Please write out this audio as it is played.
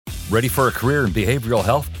Ready for a career in behavioral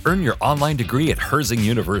health? Earn your online degree at Herzing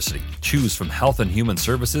University. Choose from health and human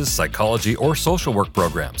services, psychology, or social work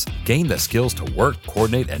programs. Gain the skills to work,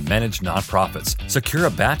 coordinate, and manage nonprofits. Secure a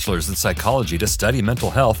bachelor's in psychology to study mental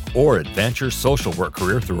health, or advance your social work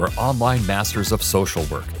career through our online Masters of Social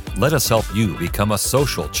Work. Let us help you become a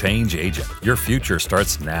social change agent. Your future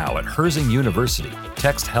starts now at Herzing University.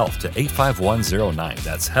 Text HEALTH to 85109.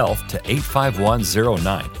 That's HEALTH to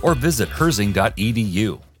 85109. Or visit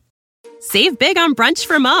herzing.edu. Save big on brunch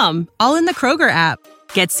for mom, all in the Kroger app.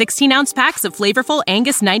 Get 16-ounce packs of flavorful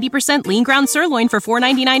Angus 90% lean ground sirloin for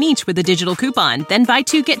 $4.99 each with a digital coupon. Then buy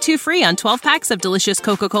 2, get 2 free on 12 packs of delicious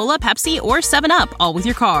Coca-Cola, Pepsi, or 7-Up, all with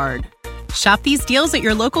your card. Shop these deals at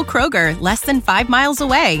your local Kroger, less than 5 miles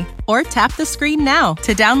away. Or tap the screen now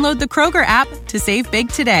to download the Kroger app to save big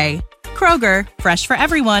today. Kroger, fresh for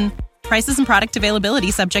everyone. Prices and product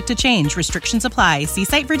availability subject to change. Restrictions apply. See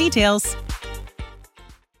site for details.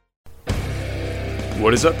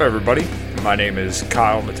 What is up, everybody? My name is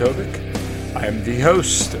Kyle Matovic. I am the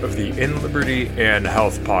host of the In Liberty and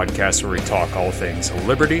Health podcast, where we talk all things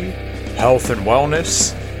liberty, health and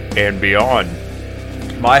wellness, and beyond.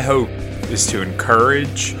 My hope is to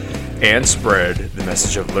encourage and spread the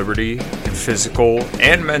message of liberty and physical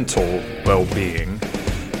and mental well-being.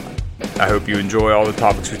 I hope you enjoy all the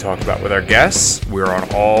topics we talk about with our guests. We're on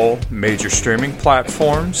all major streaming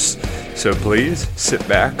platforms, so please sit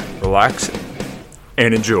back, relax,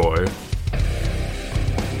 and enjoy.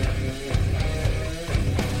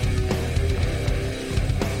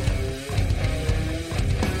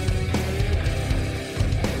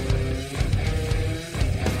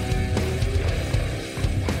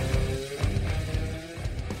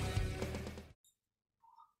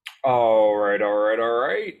 All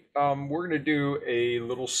right. We're going to do a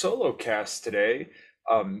little solo cast today.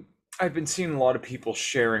 I've been seeing a lot of people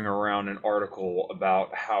sharing around an article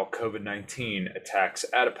about how COVID-19 attacks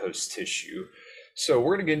adipose tissue. So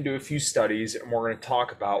we're going to get into a few studies, and we're going to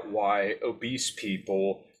talk about why obese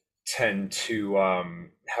people tend to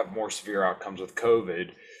have more severe outcomes with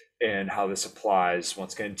COVID, and how this applies,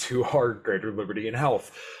 once again, to our greater liberty and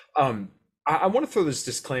health. I want to throw this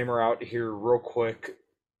disclaimer out here real quick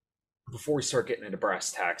before we start getting into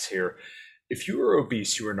brass tacks here. If you are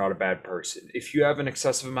obese, you are not a bad person. If you have an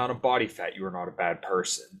excessive amount of body fat, you are not a bad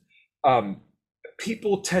person.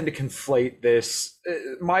 People tend to conflate this.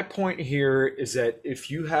 My point here is that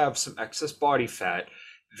if you have some excess body fat,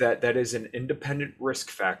 that is an independent risk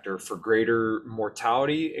factor for greater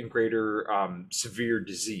mortality and greater severe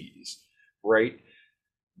disease, right?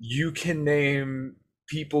 You can name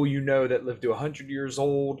people you know that live to 100 years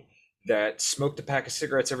old, that smoked a pack of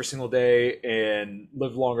cigarettes every single day and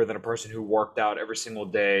lived longer than a person who worked out every single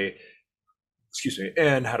day,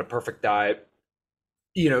 and had a perfect diet.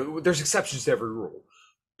 You know, there's exceptions to every rule.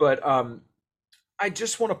 But I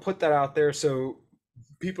just want to put that out there so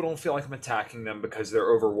people don't feel like I'm attacking them because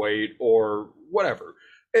they're overweight or whatever.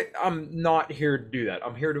 I'm not here to do that.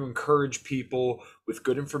 I'm here to encourage people with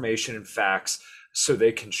good information and facts, so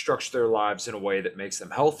they can structure their lives in a way that makes them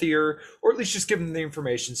healthier, or at least just give them the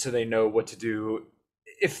information so they know what to do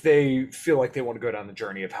if they feel like they want to go down the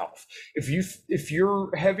journey of health. If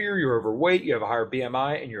you're heavier, you're overweight, you have a higher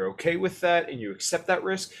BMI, and you're okay with that, and you accept that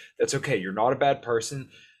risk, that's okay. You're not a bad person.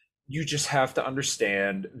 You just have to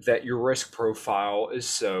understand that your risk profile is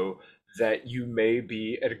so that you may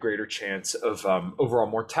be at a greater chance of overall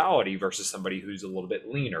mortality versus somebody who's a little bit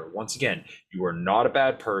leaner. Once again, you are not a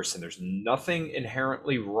bad person. There's nothing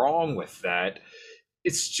inherently wrong with that.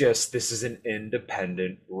 It's just, this is an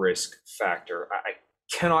independent risk factor. I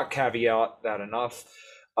cannot caveat that enough.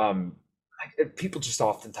 People just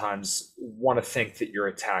oftentimes want to think that you're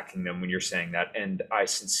attacking them when you're saying that, and I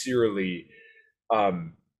sincerely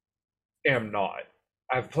am not.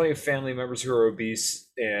 I have plenty of family members who are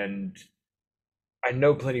obese, and I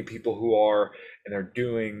know plenty of people who are, and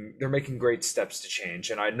they're making great steps to change.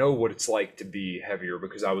 And I know what it's like to be heavier,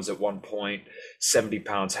 because I was at one point 70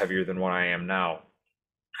 pounds heavier than what I am now.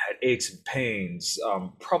 I had aches and pains,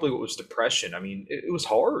 probably what was depression. I mean, it was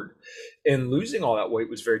hard, and losing all that weight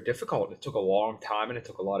was very difficult. It took a long time, and it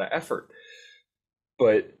took a lot of effort.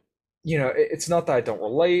 But, you know, it's not that I don't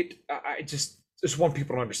relate. I just want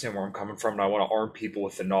people to understand where I'm coming from, and I want to arm people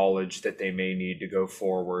with the knowledge that they may need to go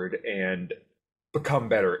forward and become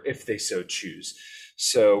better if they so choose.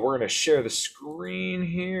 So we're going to share the screen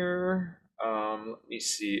here. Let me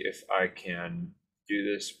see if I can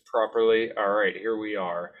do this properly. All right, here we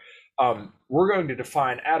are. We're going to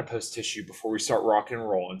define adipose tissue before we start rocking and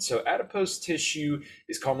rolling. So adipose tissue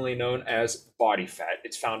is commonly known as body fat.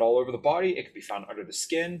 It's found all over the body. It can be found under the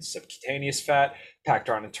skin, subcutaneous fat, packed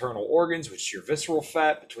around internal organs, which is your visceral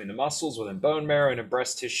fat, between the muscles, within bone marrow, and in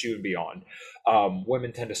breast tissue and beyond.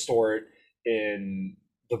 Women tend to store it in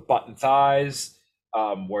the butt and thighs,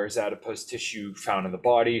 whereas adipose tissue found in the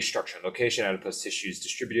body, structure and location. Adipose tissue is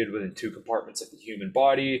distributed within two compartments of the human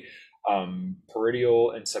body,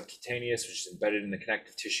 peritoneal and subcutaneous, which is embedded in the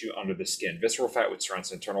connective tissue under the skin. Visceral fat, which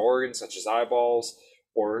surrounds internal organs such as eyeballs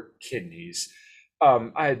or kidneys.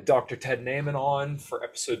 I had Dr. Ted Naiman on for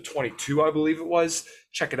episode 22, I believe it was.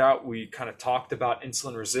 Check it out. We kind of talked about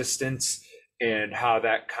insulin resistance and how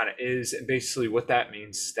that kind of is. And basically what that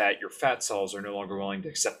means is that your fat cells are no longer willing to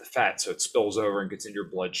accept the fat. So it spills over and gets into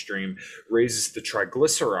your bloodstream, raises the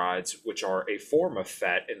triglycerides, which are a form of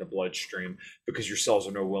fat in the bloodstream, because your cells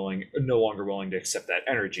are no longer willing to accept that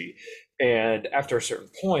energy. And after a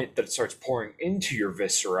certain point, that it starts pouring into your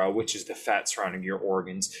viscera, which is the fat surrounding your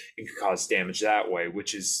organs, and can cause damage that way,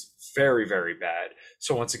 which is very, very bad.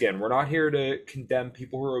 So once again, we're not here to condemn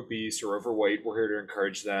people who are obese or overweight. We're here to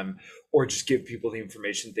encourage them or just give people the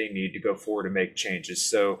information they need to go forward and make changes.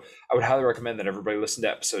 So I would highly recommend that everybody listen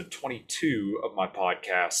to episode 22 of my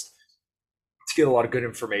podcast to get a lot of good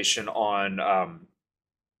information on,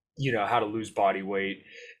 how to lose body weight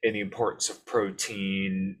and the importance of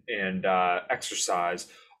protein and exercise,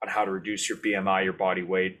 on how to reduce your BMI, your body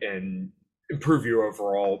weight, and improve your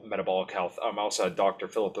overall metabolic health. I also had Dr.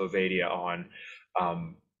 Philip Ovadia on. I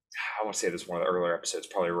want to say this is one of the earlier episodes,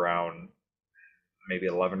 probably around maybe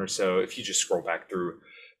 11 or so. If you just scroll back through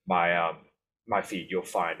my my feed, you'll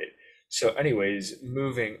find it. So anyways,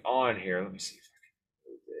 moving on here, let me see if I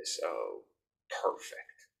can move this. Oh, perfect.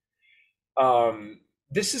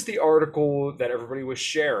 This is the article that everybody was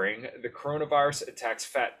sharing. The coronavirus attacks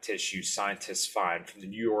fat tissue, scientists find, from the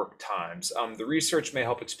New York Times. The research may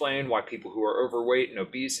help explain why people who are overweight and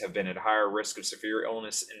obese have been at higher risk of severe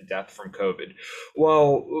illness and death from COVID.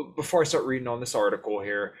 Well, before I start reading on this article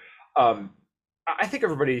here, I think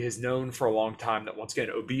everybody has known for a long time that, once again,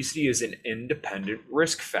 obesity is an independent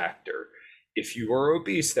risk factor. If you are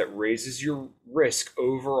obese, that raises your risk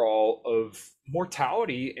overall of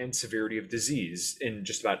mortality and severity of disease in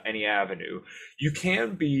just about any avenue. You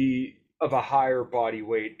can be of a higher body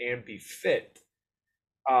weight and be fit.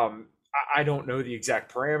 I don't know the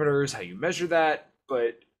exact parameters, how you measure that,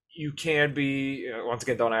 but you can be. Once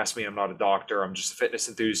again, don't ask me. I'm not a doctor. I'm just a fitness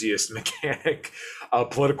enthusiast, mechanic, a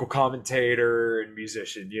political commentator, and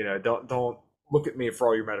musician. Don't look at me for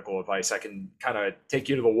all your medical advice. I can kind of take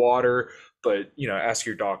you to the water, but ask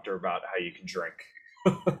your doctor about how you can drink.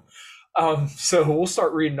 So we'll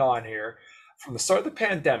start reading on here. From the start of the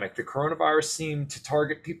pandemic, the coronavirus seemed to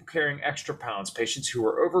target people carrying extra pounds. Patients who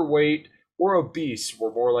were overweight or obese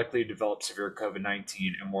were more likely to develop severe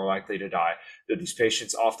COVID-19 and more likely to die. Though these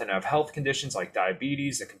patients often have health conditions like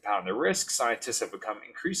diabetes that compound their risk, scientists have become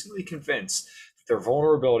increasingly convinced that their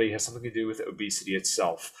vulnerability has something to do with obesity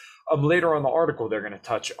itself. Later on in the article, they're going to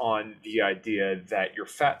touch on the idea that your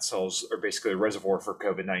fat cells are basically a reservoir for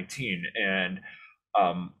COVID-19. And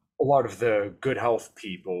a lot of the good health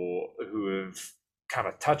people who have kind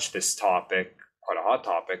of touched this topic, quite a hot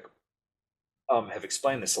topic, have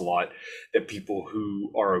explained this a lot, that people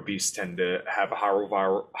who are obese tend to have a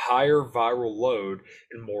higher viral load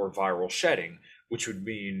and more viral shedding, which would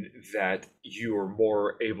mean that you are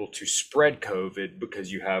more able to spread COVID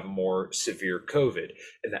because you have more severe COVID.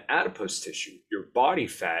 And the adipose tissue, your body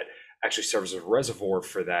fat, actually serves as a reservoir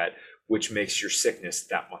for that, which makes your sickness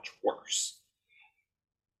that much worse.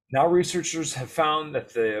 Now, researchers have found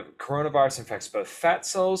that the coronavirus infects both fat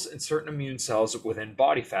cells and certain immune cells within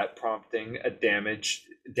body fat, prompting a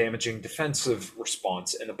damaging defensive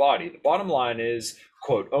response in the body. The bottom line is,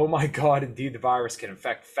 quote, "Oh my God, indeed the virus can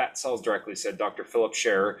infect fat cells directly," said Dr. Philip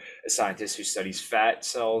Scherer, a scientist who studies fat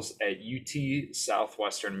cells at UT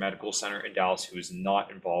Southwestern Medical Center in Dallas, who is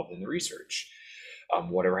not involved in the research.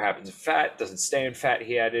 Whatever happens in fat doesn't stay in fat,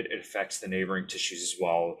 he added. It affects the neighboring tissues as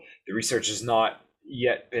well. The research has not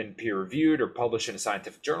yet been peer-reviewed or published in a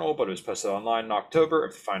scientific journal, but it was posted online in October.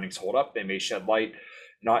 If the findings hold up, they may shed light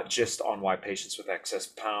not just on why patients with excess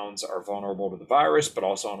pounds are vulnerable to the virus, but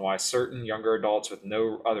also on why certain younger adults with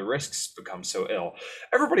no other risks become so ill.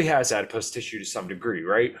 Everybody has adipose tissue to some degree,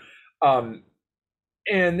 right?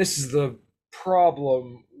 And this is the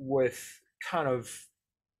problem with kind of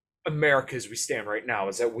America as we stand right now,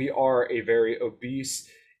 is that we are a very obese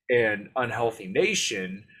and unhealthy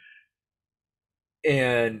nation,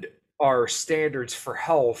 and our standards for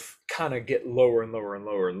health kind of get lower and lower and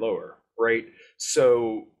lower and lower, right?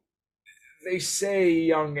 So they say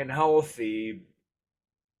young and healthy,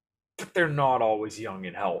 but they're not always young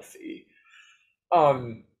and healthy.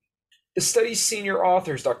 Um, The study's senior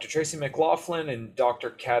authors, Dr. Tracy McLaughlin and Dr.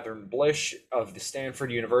 Catherine Blish of the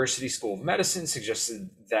Stanford University School of Medicine, suggested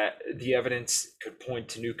that the evidence could point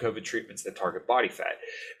to new COVID treatments that target body fat.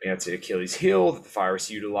 That's the Achilles heel that the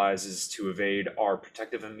virus utilizes to evade our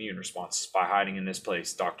protective immune responses by hiding in this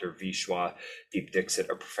place, Dr. Vishwa Deep Dixit,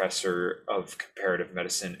 a professor of comparative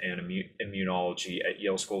medicine and immunology at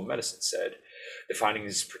Yale School of Medicine, said. The finding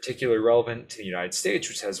is particularly relevant to the United States,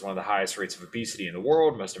 which has one of the highest rates of obesity in the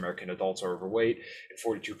world. Most American adults are overweight, and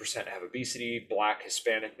 42% have obesity. Black,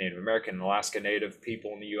 Hispanic, Native American, and Alaska Native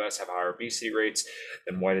people in the U.S. have higher obesity rates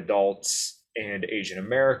than white adults and Asian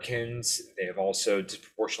Americans. They have also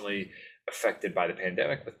disproportionately affected by the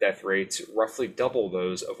pandemic, with death rates roughly double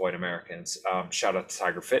those of white Americans. Shout out to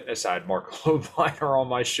Tiger Fitness. I had Mark Lobliner on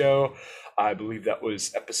my show. I believe that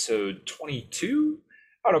was episode 22.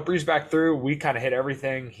 I don't know, breeze back through. We kind of hit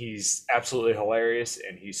everything. He's absolutely hilarious,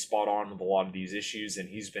 and he's spot on with a lot of these issues, and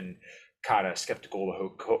he's been kind of skeptical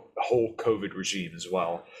of the whole COVID regime as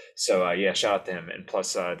well. So yeah, shout out to him. And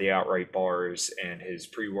plus the outright bars and his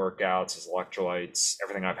pre-workouts, his electrolytes,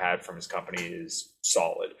 everything I've had from his company is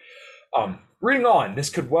solid. Reading on,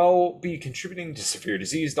 this could well be contributing to severe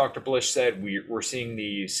disease, Dr. Blish said. We're seeing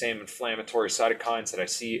the same inflammatory cytokines that I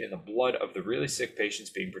see in the blood of the really sick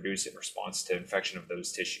patients being produced in response to infection of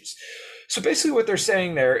those tissues. So basically what they're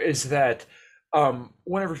saying there is that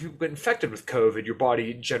whenever people get infected with COVID, your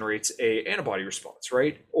body generates a antibody response,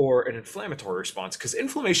 right? Or an inflammatory response, because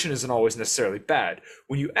inflammation isn't always necessarily bad.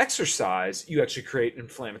 When you exercise, you actually create an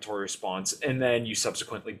inflammatory response, and then you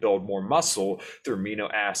subsequently build more muscle through amino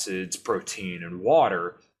acids, protein, and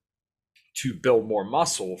water to build more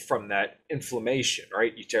muscle from that inflammation,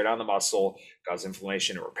 right? You tear down the muscle, cause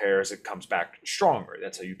inflammation, it repairs, it comes back stronger.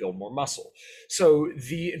 That's how you build more muscle. So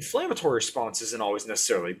the inflammatory response isn't always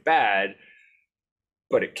necessarily bad,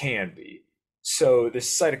 but it can be. So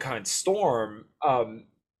this cytokine storm,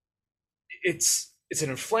 it's an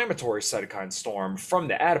inflammatory cytokine storm from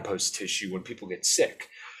the adipose tissue when people get sick.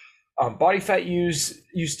 Body fat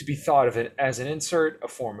used to be thought of it as an insert, a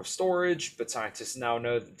form of storage, but scientists now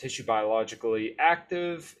know that tissue is biologically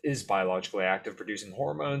active, producing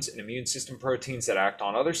hormones and immune system proteins that act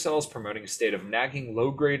on other cells, promoting a state of nagging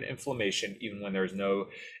low-grade inflammation even when there's no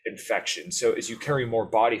infection. So as you carry more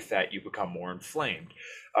body fat, you become more inflamed.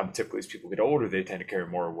 Typically, as people get older, they tend to carry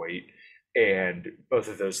more weight. And both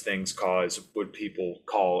of those things cause what people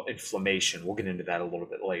call inflammation. We'll get into that a little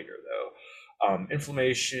bit later, though.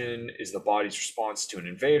 Inflammation is the body's response to an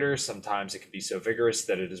invader. Sometimes it can be so vigorous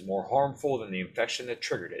that it is more harmful than the infection that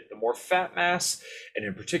triggered it. The more fat mass, and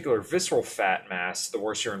in particular visceral fat mass, the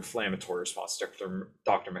worse your inflammatory response,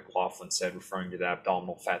 Dr. McLaughlin said, referring to the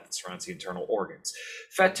abdominal fat that surrounds the internal organs.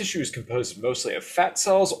 Fat tissue is composed mostly of fat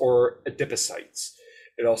cells or adipocytes.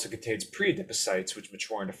 It also contains pre-adipocytes, which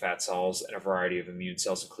mature into fat cells, and a variety of immune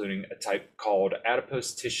cells, including a type called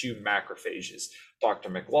adipose tissue macrophages. Dr.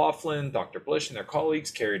 McLaughlin, Dr. Blish, and their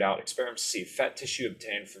colleagues carried out experiments to see if fat tissue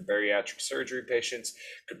obtained from bariatric surgery patients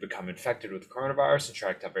could become infected with coronavirus and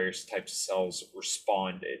tracked how various types of cells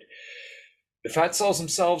responded. The fat cells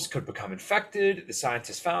themselves could become infected, the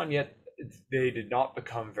scientists found, yet they did not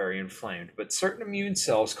become very inflamed. But certain immune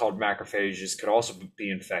cells called macrophages could also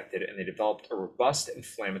be infected, and they developed a robust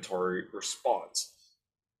inflammatory response.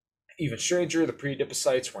 Even stranger, the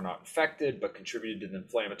pre-adipocytes were not infected, but contributed to the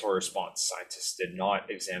inflammatory response. Scientists did not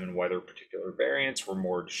examine whether particular variants were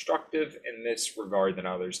more destructive in this regard than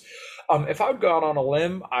others. If I would go out on a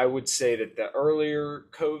limb, I would say that the earlier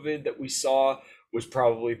COVID that we saw was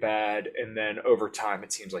probably bad, and then over time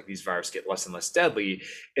it seems like these viruses get less and less deadly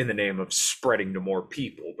in the name of spreading to more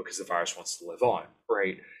people because the virus wants to live on,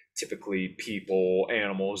 right? Typically people,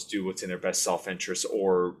 animals do what's in their best self-interest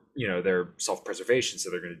or, their self-preservation, so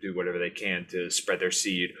they're going to do whatever they can to spread their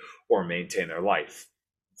seed or maintain their life.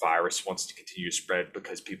 Virus wants to continue to spread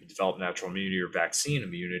because people develop natural immunity or vaccine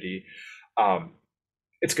immunity.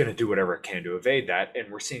 It's going to do whatever it can to evade that,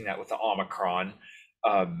 and we're seeing that with the Omicron.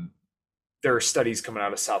 There are studies coming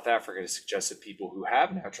out of South Africa to suggest that people who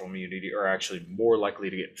have natural immunity are actually more likely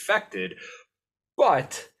to get infected,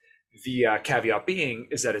 but the caveat being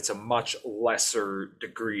is that it's a much lesser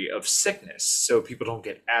degree of sickness. So people don't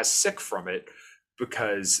get as sick from it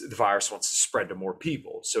because the virus wants to spread to more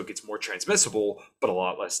people. So it gets more transmissible, but a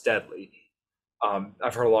lot less deadly.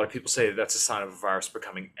 I've heard a lot of people say that that's a sign of a virus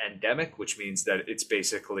becoming endemic, which means that it's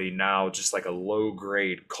basically now just like a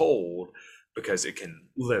low-grade cold because it can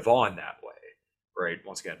live on that way, right?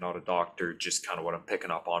 Once again, not a doctor, just kind of what I'm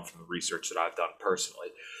picking up on from the research that I've done personally.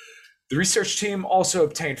 The research team also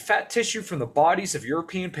obtained fat tissue from the bodies of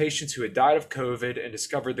European patients who had died of COVID and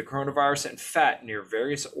discovered the coronavirus and fat near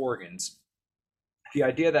various organs. The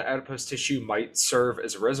idea that adipose tissue might serve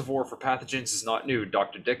as a reservoir for pathogens is not new,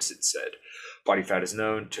 Dr. Dixit said. Body fat is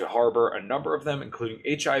known to harbor a number of them, including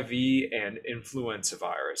HIV and influenza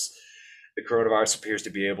virus. The coronavirus appears to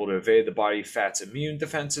be able to evade the body fat's immune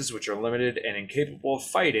defenses, which are limited and incapable of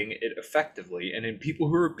fighting it effectively. And in people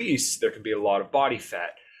who are obese, there can be a lot of body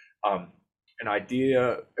fat. A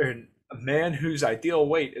man whose ideal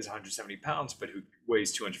weight is 170 pounds, but who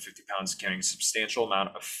weighs 250 pounds, carrying a substantial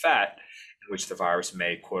amount of fat in which the virus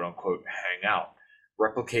may, quote unquote, hang out,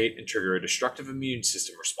 replicate, and trigger a destructive immune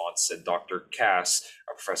system response, said Dr. Cass,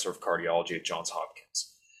 a professor of cardiology at Johns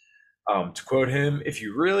Hopkins. To quote him, if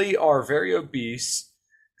you really are very obese,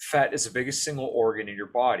 fat is the biggest single organ in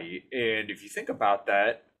your body. And if you think about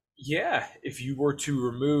that, yeah, if you were to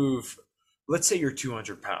remove, let's say you're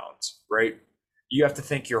 200 pounds, right? You have to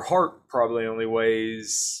think your heart probably only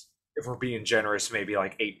weighs, if we're being generous, maybe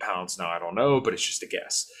like 8 pounds. Now, I don't know, but it's just a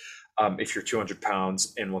guess. If you're 200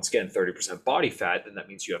 pounds and once again, 30% body fat, then that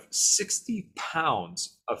means you have 60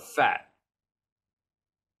 pounds of fat.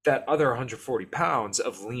 That other 140 pounds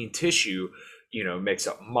of lean tissue, makes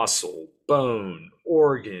up muscle, bone,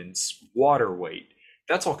 organs, water weight.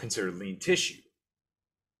 That's all considered lean tissue,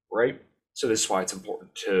 right? So this is why it's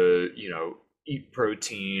important to, eat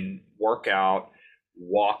protein, work out,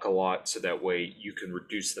 walk a lot, so that way you can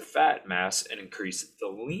reduce the fat mass and increase the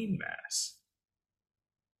lean mass.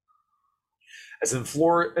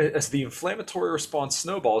 As the inflammatory response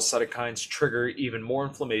snowballs, cytokines trigger even more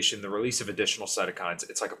inflammation, the release of additional cytokines.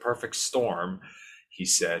 It's like a perfect storm, he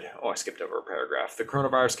said. Oh, I skipped over a paragraph. The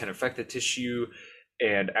coronavirus can affect the tissue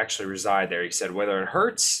and actually reside there. He said, whether it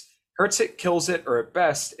hurts it, kills it, or at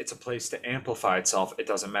best, it's a place to amplify itself. It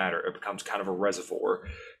doesn't matter. It becomes kind of a reservoir.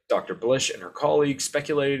 Dr. Blish and her colleagues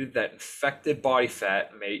speculated that infected body fat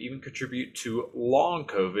may even contribute to long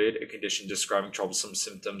COVID, a condition describing troublesome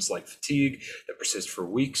symptoms like fatigue that persist for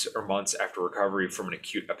weeks or months after recovery from an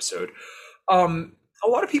acute episode. A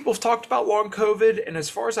lot of people have talked about long COVID, and as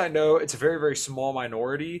far as I know, it's a very, very small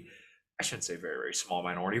minority. I shouldn't say very, very small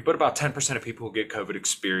minority, but about 10% of people who get COVID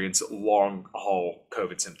experience long haul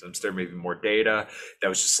COVID symptoms. There may be more data. That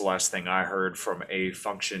was just the last thing I heard from a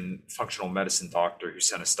functional medicine doctor who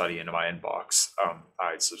sent a study into my inbox.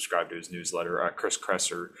 I subscribed to his newsletter, Chris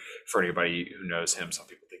Kresser, for anybody who knows him. Some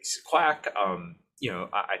people think he's a quack.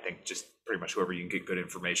 I think just pretty much whoever you can get good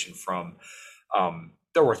information from,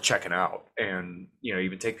 they're worth checking out. And,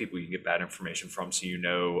 even take people you can get bad information from, so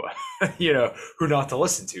who not to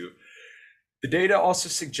listen to. The data also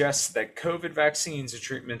suggests that COVID vaccines and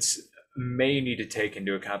treatments may need to take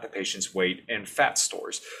into account the patient's weight and fat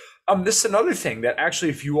stores. This is another thing, that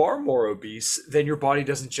actually, if you are more obese, then your body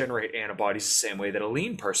doesn't generate antibodies the same way that a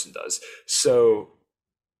lean person does. So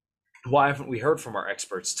why haven't we heard from our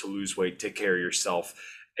experts to lose weight, take care of yourself,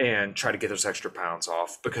 and try to get those extra pounds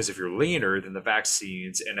off? Because if you're leaner, then the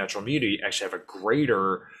vaccines and natural immunity actually have a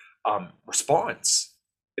greater response.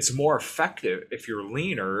 It's more effective if you're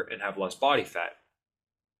leaner and have less body fat.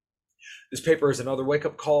 This paper is another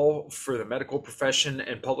wake-up call for the medical profession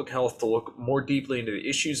and public health to look more deeply into the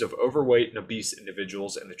issues of overweight and obese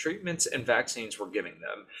individuals and the treatments and vaccines we're giving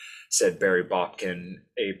them, said Barry Bopkin,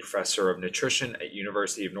 a professor of nutrition at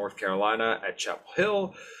University of North Carolina at Chapel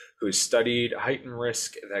Hill, who has studied heightened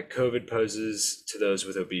risk that COVID poses to those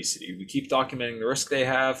with obesity. We keep documenting the risk they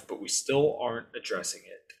have, but we still aren't addressing it.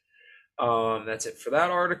 That's it for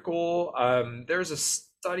that article. There's a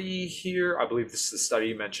study here. I believe this is the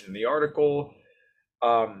study mentioned in the article.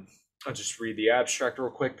 I'll just read the abstract real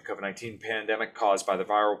quick. The COVID-19 pandemic caused by the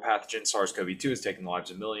viral pathogen SARS-CoV-2 has taken the lives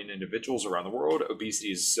of 1 million individuals around the world.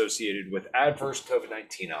 Obesity is associated with adverse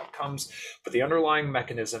COVID-19 outcomes, but the underlying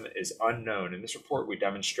mechanism is unknown. In this report, we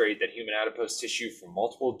demonstrate that human adipose tissue from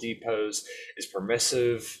multiple depots is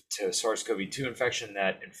permissive to SARS-CoV-2 infection.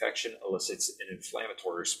 That infection elicits an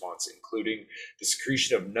inflammatory response, including the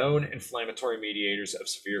secretion of known inflammatory mediators of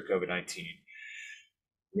severe COVID-19.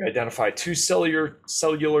 We identified two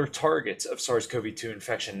cellular targets of SARS-CoV-2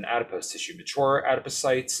 infection in adipose tissue: mature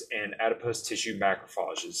adipocytes and adipose tissue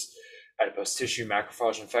macrophages. Adipose tissue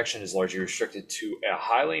macrophage infection is largely restricted to a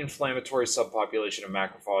highly inflammatory subpopulation of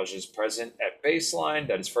macrophages present at baseline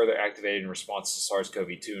that is further activated in response to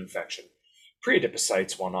SARS-CoV-2 infection.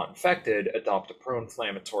 Pre-adipocytes, while not infected, adopt a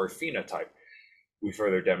pro-inflammatory phenotype. We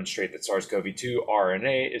further demonstrate that SARS-CoV-2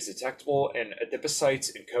 RNA is detectable in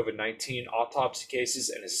adipocytes in COVID-19 autopsy cases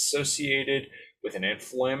and is associated with an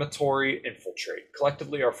inflammatory infiltrate.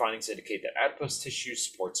 Collectively, our findings indicate that adipose tissue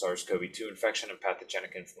supports SARS-CoV-2 infection and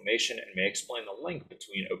pathogenic inflammation and may explain the link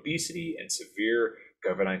between obesity and severe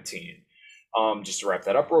COVID-19. Just to wrap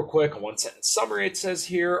that up real quick, a one-sentence summary, it says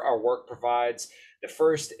here, our work provides the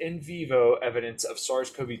first in vivo evidence of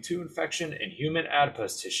SARS-CoV-2 infection in human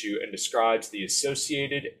adipose tissue and describes the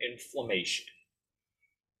associated inflammation.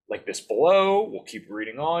 Like this below, we'll keep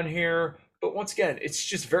reading on here. But once again, it's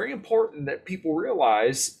just very important that people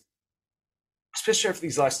realize, especially after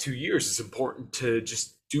these last 2 years, it's important to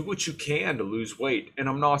just do what you can to lose weight. And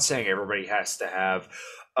I'm not saying everybody has to have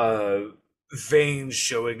veins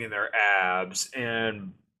showing in their abs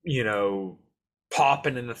and,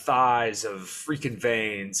 popping in the thighs of freaking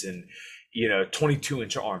veins and,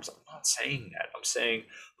 22-inch arms. I'm not saying that. I'm saying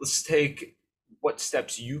let's take what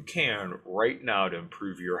steps you can right now to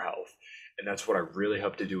improve your health. And that's what I really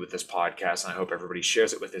hope to do with this podcast. And I hope everybody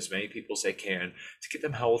shares it with as many people as they can to get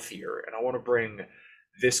them healthier. And I want to bring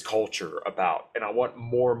this culture about. And I want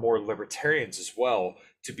more and more libertarians as well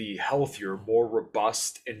to be healthier, more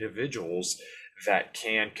robust individuals that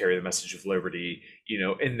can carry the message of liberty,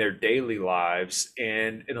 in their daily lives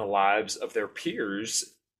and in the lives of their peers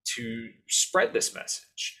to spread this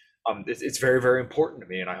message. It's very, very important to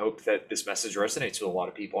me, and I hope that this message resonates with a lot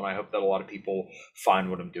of people, and I hope that a lot of people find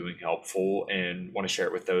what I'm doing helpful and want to share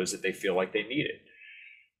it with those that they feel like they need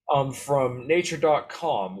it. From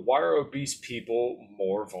nature.com, why are obese people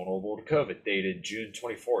more vulnerable to COVID? Dated June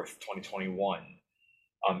 24th, 2021.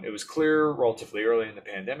 It was clear relatively early in the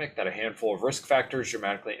pandemic that a handful of risk factors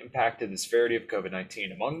dramatically impacted the severity of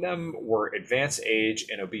COVID-19. Among them were advanced age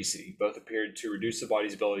and obesity. Both appeared to reduce the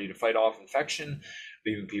body's ability to fight off infection,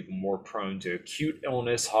 leaving people more prone to acute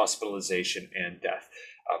illness, hospitalization, and death.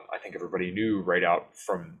 I think everybody knew right out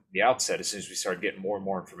from the outset, as soon as we started getting more and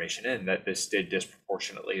more information in, that this did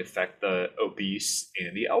disproportionately affect the obese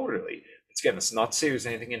and the elderly. Once again, that's not to say there's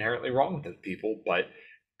anything inherently wrong with those people, but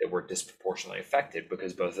they were disproportionately affected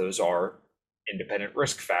because both of those are independent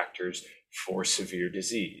risk factors for severe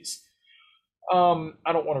disease. I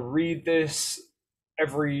don't want to read this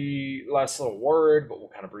every last little word, but we'll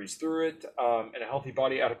kind of breeze through it. In a healthy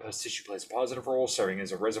body, adipose tissue plays a positive role, serving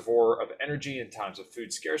as a reservoir of energy in times of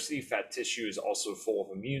food scarcity. Fat tissue is also full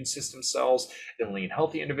of immune system cells. In lean,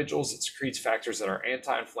 healthy individuals, it secretes factors that are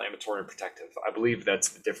anti-inflammatory and protective. I believe that's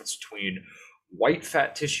the difference between white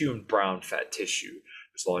fat tissue and brown fat tissue.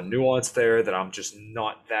 There's a lot of nuance there that I'm just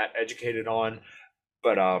not that educated on,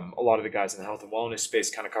 but a lot of the guys in the health and wellness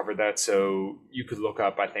space kind of covered that. So you could look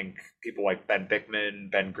up, I think, people like Ben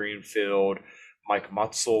Bickman, Ben Greenfield, Mike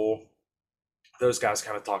Mutzel. Those guys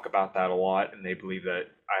kind of talk about that a lot, and they believe that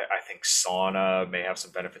I think sauna may have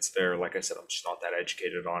some benefits there. Like I said, I'm just not that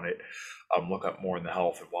educated on it. Look up more in the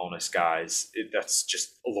health and wellness guys. That's just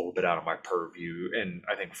a little bit out of my purview, and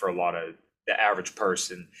I think for a lot of the average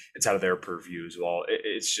person, it's out of their purview as well.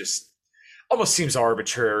 It's just almost seems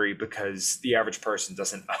arbitrary because the average person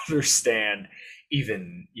doesn't understand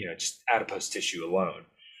even, just adipose tissue alone.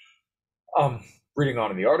 Reading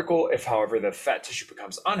on in the article, if, however, the fat tissue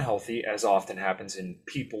becomes unhealthy, as often happens in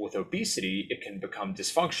people with obesity, it can become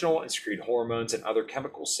dysfunctional and secrete hormones and other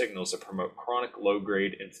chemical signals that promote chronic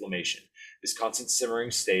low-grade inflammation. This constant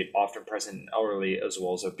simmering state, often present in elderly as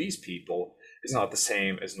well as obese people, is not the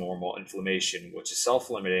same as normal inflammation, which is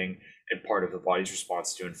self-limiting and part of the body's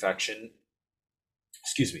response to infection,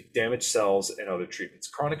 damaged cells, and other treatments.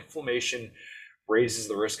 Chronic inflammation raises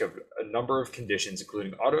the risk of a number of conditions,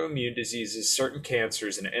 including autoimmune diseases, certain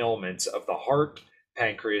cancers, and ailments of the heart,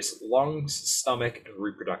 pancreas, lungs, stomach, and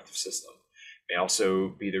reproductive system. May also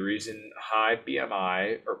be the reason high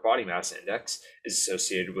BMI or body mass index is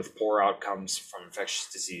associated with poor outcomes from infectious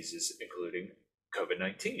diseases, including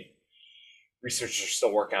COVID-19. Researchers are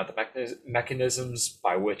still working out the mechanisms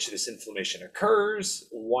by which this inflammation occurs.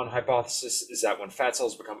 One hypothesis is that when fat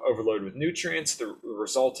cells become overloaded with nutrients, the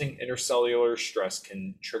resulting intercellular stress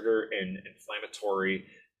can trigger an inflammatory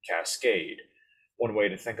cascade. One way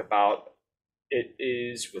to think about it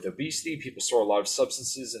is with obesity, people store a lot of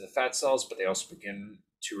substances in the fat cells, but they also begin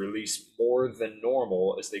to release more than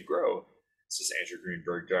normal as they grow. This is Andrew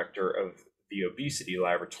Greenberg, director of the Obesity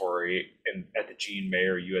Laboratory at the Gene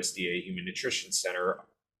Mayer USDA Human Nutrition Center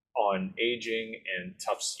on Aging and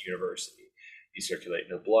Tufts University. These circulate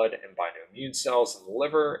in the blood and bind to immune cells in the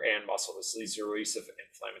liver and muscle. This leads to the release of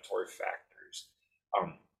inflammatory factors.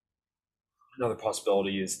 Another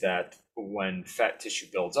possibility is that when fat tissue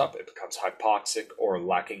builds up, it becomes hypoxic or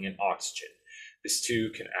lacking in oxygen. This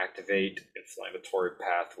too can activate inflammatory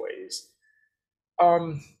pathways.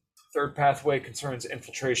 Third pathway concerns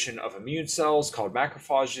infiltration of immune cells called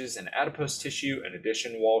macrophages and adipose tissue. In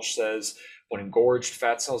addition, Walsh says when engorged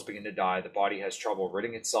fat cells begin to die, the body has trouble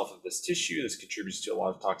ridding itself of this tissue. This contributes to a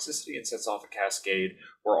lot of toxicity and sets off a cascade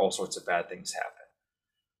where all sorts of bad things happen.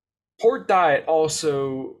 Poor diet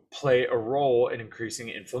also play a role in increasing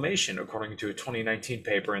inflammation. According to a 2019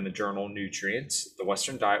 paper in the journal Nutrients, the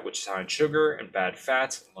Western diet, which is high in sugar and bad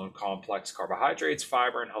fats, low in complex carbohydrates,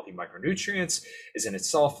 fiber, and healthy micronutrients, is in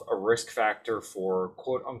itself a risk factor for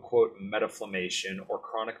quote-unquote metaflammation or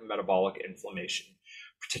chronic metabolic inflammation,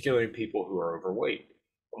 particularly in people who are overweight.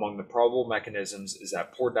 Among the probable mechanisms is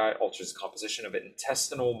that poor diet alters the composition of an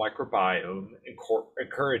intestinal microbiome,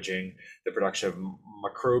 encouraging the production of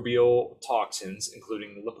microbial toxins,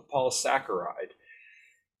 including lipopolysaccharide.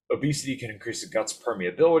 Obesity can increase the gut's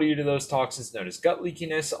permeability to those toxins, known as gut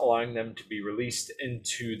leakiness, allowing them to be released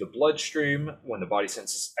into the bloodstream. When the body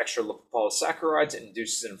senses extra lipopolysaccharides, it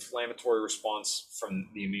induces an inflammatory response from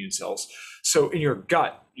the immune cells. So in your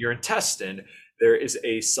gut, your intestine, there is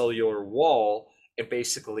a cellular wall. And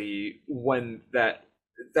basically, when that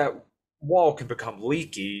wall can become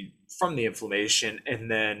leaky from the inflammation,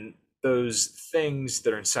 and then those things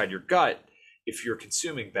that are inside your gut, if you're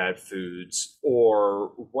consuming bad foods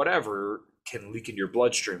or whatever, can leak into your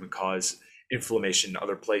bloodstream and cause inflammation in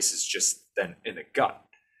other places just then in the gut.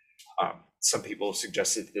 Some people have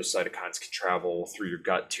suggested that those cytokines can travel through your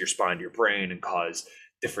gut to your spine, to your brain, and cause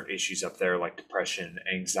different issues up there like depression,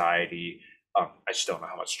 anxiety. I just don't know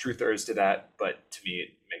how much truth there is to that, but to me, it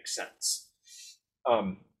makes sense.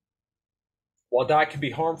 While diet can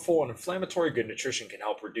be harmful and inflammatory, good nutrition can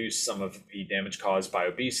help reduce some of the damage caused by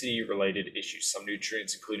obesity-related issues. Some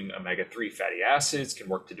nutrients, including omega-3 fatty acids, can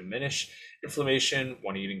work to diminish inflammation.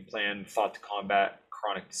 One eating plan thought to combat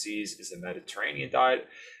chronic disease is the Mediterranean diet,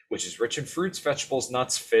 which is rich in fruits, vegetables,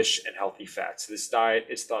 nuts, fish, and healthy fats. This diet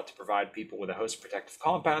is thought to provide people with a host of protective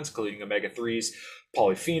compounds, including omega-3s,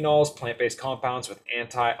 polyphenols, plant-based compounds with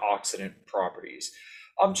antioxidant properties.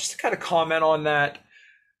 Just to kind of comment on that,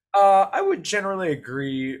 I would generally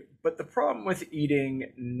agree, but the problem with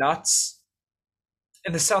eating nuts,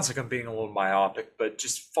 and this sounds like I'm being a little myopic, but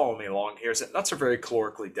just follow me along here, is that nuts are very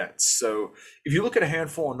calorically dense. So if you look at a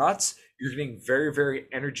handful of nuts, you're getting very, very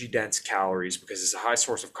energy dense calories because it's a high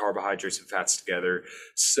source of carbohydrates and fats together.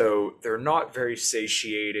 So they're not very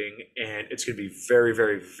satiating, and it's going to be very,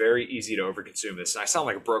 very, very easy to overconsume this. And I sound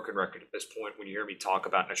like a broken record at this point when you hear me talk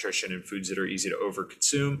about nutrition and foods that are easy to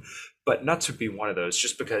overconsume, but nuts would be one of those,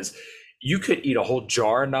 just because you could eat a whole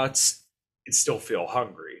jar of nuts and still feel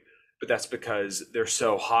hungry. But that's because they're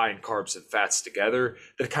so high in carbs and fats together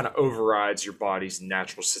that it kind of overrides your body's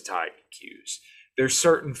natural satiety cues. There's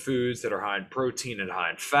certain foods that are high in protein and high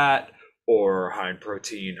in fat, or high in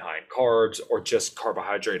protein, high in carbs, or just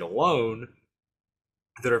carbohydrate alone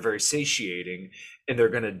that are very satiating, and they're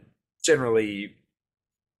going to generally,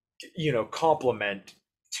 complement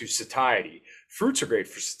to satiety. Fruits are great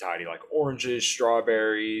for satiety, like oranges,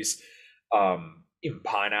 strawberries, even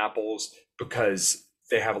pineapples, because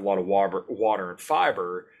they have a lot of water and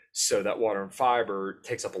fiber. So that water and fiber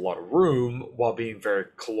takes up a lot of room while being very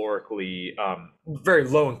calorically, very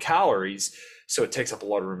low in calories. So it takes up a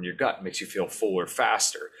lot of room in your gut and makes you feel fuller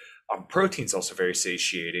faster. Protein's also very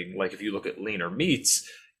satiating. Like if you look at leaner meats,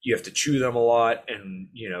 you have to chew them a lot, and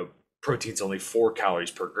protein's only 4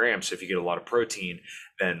 calories per gram. So if you get a lot of protein,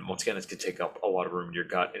 then once again, it's going to take up a lot of room in your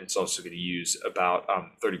gut, and it's also going to use about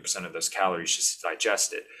 30% of those calories just to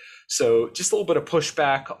digest it. So just a little bit of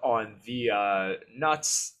pushback on the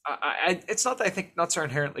nuts. It's not that I think nuts are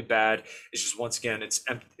inherently bad. It's just, once again,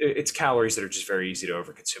 it's calories that are just very easy to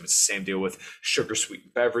overconsume. It's the same deal with sugar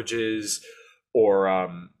sweetened beverages, or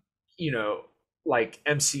like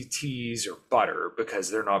MCTs or butter, because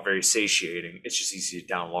they're not very satiating. It's just easy to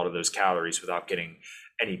down a lot of those calories without getting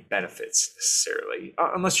any benefits necessarily,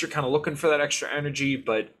 unless you're kind of looking for that extra energy.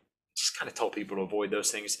 But just kind of tell people to avoid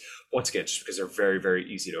those things, once again, just because they're very, very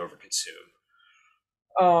easy to overconsume.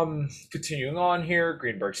 Continuing on here,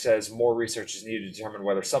 Greenberg says more research is needed to determine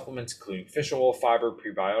whether supplements, including fish oil, fiber,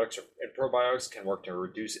 prebiotics, and probiotics, can work to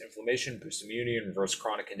reduce inflammation, boost immunity, and reverse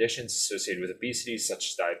chronic conditions associated with obesity, such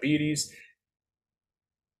as diabetes.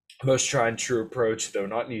 The most tried and true approach, though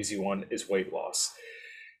not an easy one, is weight loss.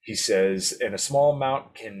 He says, and a small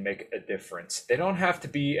amount can make a difference. They don't have to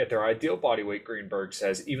be at their ideal body weight, Greenberg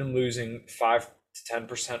says. Even losing 5 to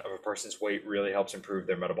 10% of a person's weight really helps improve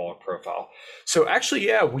their metabolic profile. So actually,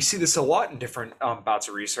 yeah, we see this a lot in different bouts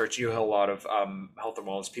of research. You hear a lot of health and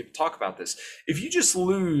wellness people talk about this. If you just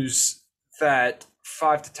lose that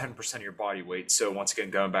 5 to 10% of your body weight, so once again,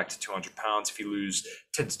 going back to 200 pounds, if you lose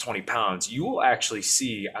 10 to 20 pounds, you will actually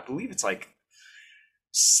see, I believe it's like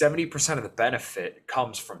 70% of the benefit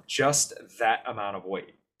comes from just that amount of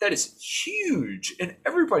weight. That is huge, and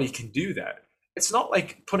everybody can do that. It's not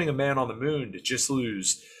like putting a man on the moon to just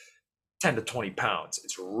lose 10 to 20 pounds.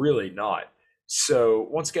 It's really not. So,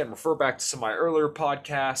 once again, refer back to some of my earlier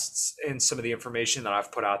podcasts and some of the information that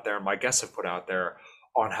I've put out there, my guests have put out there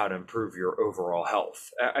on how to improve your overall health.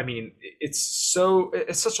 I mean, it's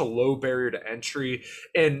such a low barrier to entry.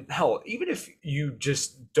 And hell, even if you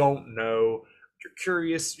just don't know, you're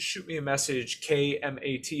curious, shoot me a message,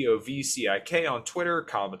 KMATOVCIK on Twitter,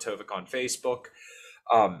 Kyle Matovic on Facebook.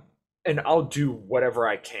 And I'll do whatever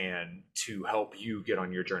I can to help you get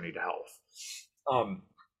on your journey to health.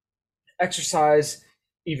 Exercise,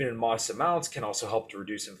 even in modest amounts, can also help to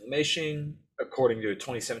reduce inflammation. According to a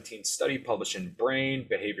 2017 study published in Brain,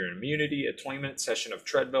 Behavior and Immunity, a 20-minute session of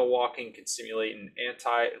treadmill walking can stimulate an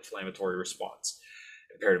anti-inflammatory response.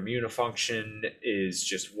 Impaired immune function is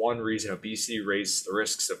just one reason obesity raises the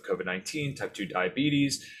risks of COVID-19, type 2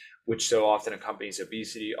 diabetes, which so often accompanies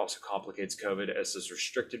obesity, also complicates COVID, as does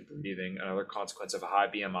restricted breathing, another consequence of a high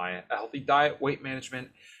BMI. A healthy diet, weight management,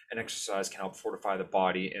 and exercise can help fortify the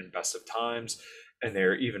body in best of times, and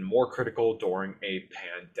they're even more critical during a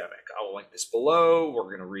pandemic. I will link this below. We're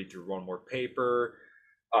going to read through one more paper.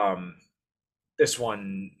 This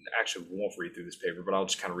one, actually, we won't read through this paper, but I'll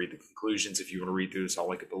just kind of read the conclusions. If you want to read through this, I'll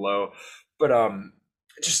link it below. But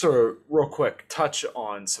just a real quick touch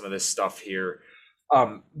on some of this stuff here.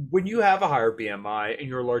 When you have a higher BMI and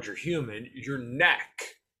you're a larger human, your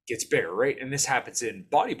neck gets bigger, right? And this happens in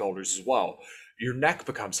bodybuilders as well. Your neck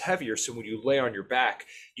becomes heavier, so when you lay on your back,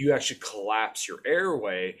 you actually collapse your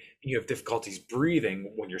airway, and you have difficulties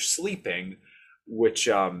breathing when you're sleeping, which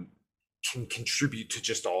can contribute to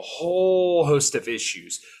just a whole host of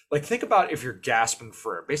issues. Like, think about if you're gasping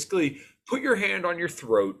for air. Basically, put your hand on your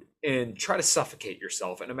throat and try to suffocate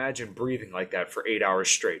yourself, and imagine breathing like that for 8 hours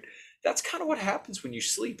straight. That's kind of what happens when you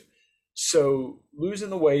sleep. So losing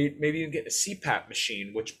the weight, maybe even getting a CPAP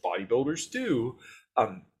machine, which bodybuilders do,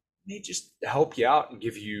 may just help you out and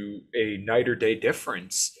give you a night or day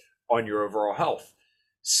difference on your overall health.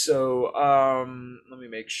 So let me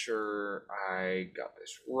make sure I got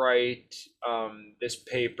this right. This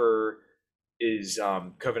paper is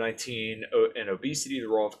COVID-19 and obesity, the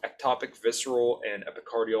role of ectopic, visceral, and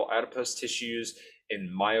epicardial adipose tissues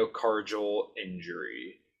in myocardial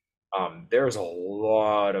injury. There's a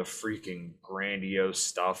lot of freaking grandiose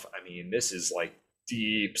stuff. I mean, this is like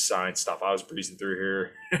deep science stuff. I was breezing through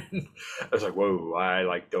here. I was like, whoa,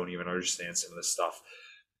 I don't even understand some of this stuff.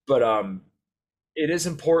 But it is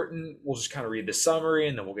important. We'll just kind of read the summary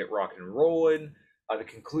and then we'll get rocking and rolling. The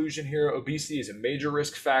conclusion here: obesity is a major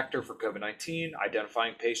risk factor for COVID-19.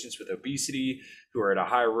 Identifying patients with obesity who are at a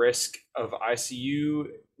high risk of ICU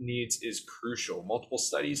needs is crucial. Multiple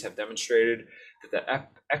studies have demonstrated that the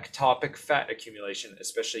ectopic fat accumulation,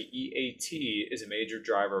 especially EAT, is a major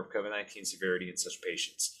driver of COVID-19 severity in such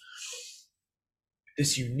patients.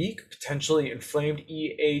 This unique, potentially inflamed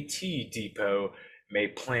EAT depot may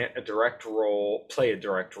play a direct role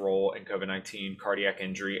in COVID-19 cardiac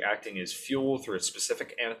injury, acting as fuel through a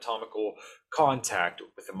specific anatomical contact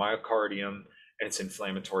with the myocardium and its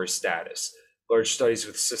inflammatory status. Large studies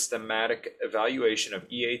with systematic evaluation of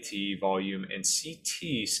EAT volume and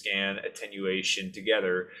CT scan attenuation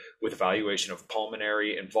together with evaluation of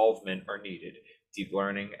pulmonary involvement are needed. Deep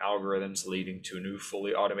learning algorithms leading to new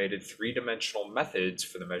fully automated three-dimensional methods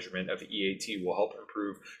for the measurement of EAT will help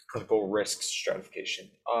improve clinical risk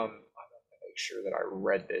stratification. I'm going to make sure that I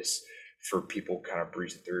read this for people kind of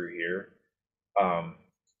breezing through here. We'll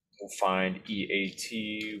find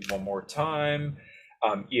EAT one more time.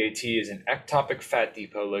 EAT is an ectopic fat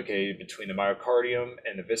depot located between the myocardium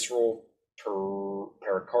and the visceral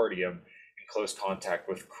pericardium in close contact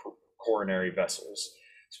with coronary vessels.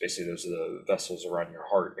 So basically, those are the vessels around your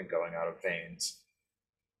heart and going out of veins.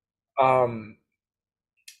 We'll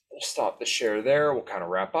stop the share there. We'll kind of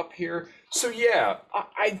wrap up here. So yeah,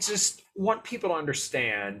 I just want people to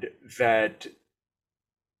understand that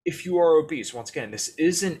if you are obese, once again, this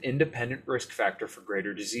is an independent risk factor for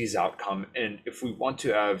greater disease outcome. And if we want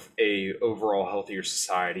to have a overall healthier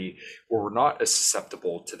society where we're not as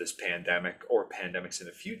susceptible to this pandemic or pandemics in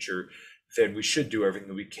the future, then we should do everything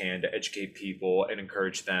that we can to educate people and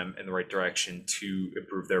encourage them in the right direction to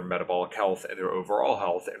improve their metabolic health and their overall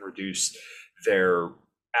health and reduce their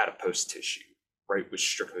adipose tissue, right, which is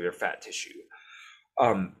strictly their fat tissue.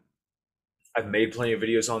 I've made plenty of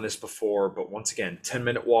videos on this before, but once again,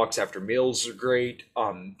 10-minute walks after meals are great.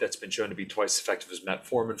 That's been shown to be twice as effective as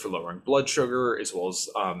metformin for lowering blood sugar, as well as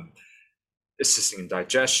assisting in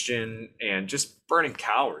digestion and just burning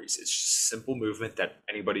calories. It's just simple movement that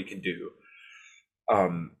anybody can do.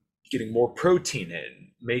 getting more protein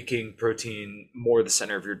in, making protein more the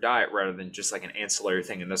center of your diet rather than just like an ancillary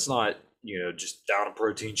thing. And that's not, just down a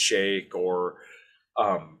protein shake or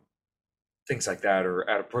things like that, or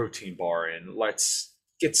add a protein bar in. Let's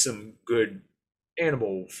get some good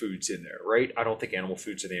animal foods in there, right? I don't think animal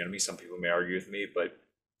foods are the enemy. Some people may argue with me, but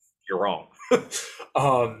you're wrong.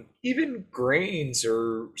 Even grains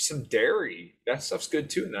or some dairy, that stuff's good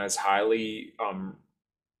too. And that has highly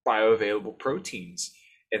bioavailable proteins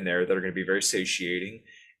in there that are going to be very satiating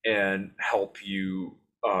and help you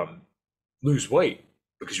lose weight,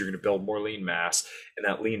 because you're going to build more lean mass, and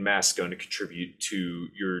that lean mass is going to contribute to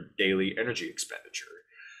your daily energy expenditure.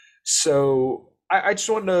 So I just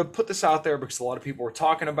wanted to put this out there because a lot of people were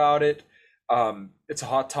talking about it. It's a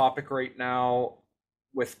hot topic right now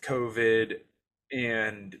with COVID,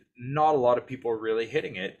 and not a lot of people are really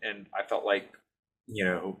hitting it. And I felt like,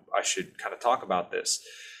 I should kind of talk about this.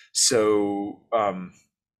 So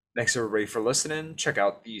thanks everybody for listening. Check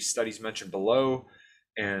out the studies mentioned below.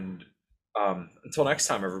 And until next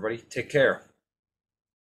time, everybody, take care.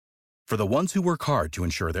 For the ones who work hard to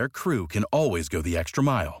ensure their crew can always go the extra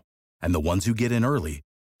mile, and the ones who get in early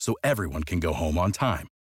so everyone can go home on time,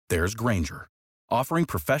 there's Grainger, offering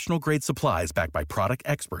professional-grade supplies backed by product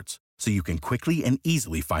experts so you can quickly and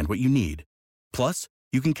easily find what you need. Plus,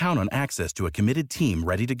 you can count on access to a committed team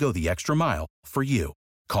ready to go the extra mile for you.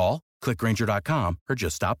 Call, click Grainger.com, or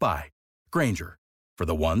just stop by. Grainger, for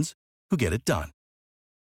the ones who get it done.